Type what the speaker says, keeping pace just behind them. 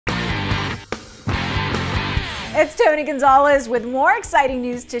It's Tony Gonzalez with more exciting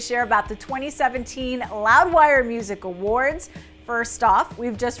news to share about the 2017 Loudwire Music Awards. First off,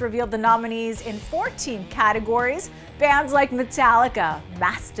 we've just revealed the nominees in 14 categories. Bands like Metallica,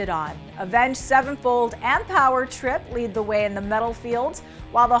 Mastodon, Avenged Sevenfold, and Power Trip lead the way in the metal fields,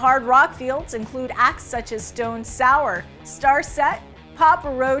 while the hard rock fields include acts such as Stone Sour, Starset, Papa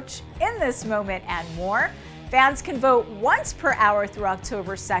Roach, In This Moment, and more. Fans can vote once per hour through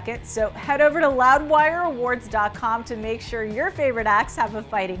October 2nd, so head over to loudwireawards.com to make sure your favorite acts have a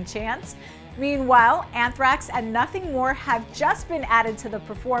fighting chance. Meanwhile, Anthrax and Nothing More have just been added to the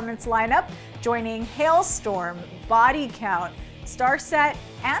performance lineup, joining Hailstorm, Body Count, Starset,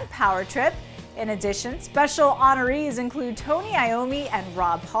 and Power Trip. In addition, special honorees include Tony Iommi and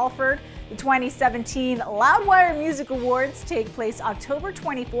Rob Halford. The 2017 Loudwire Music Awards take place October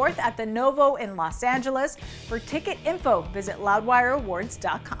 24th at the Novo in Los Angeles. For ticket info, visit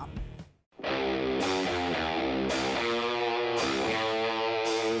loudwireawards.com.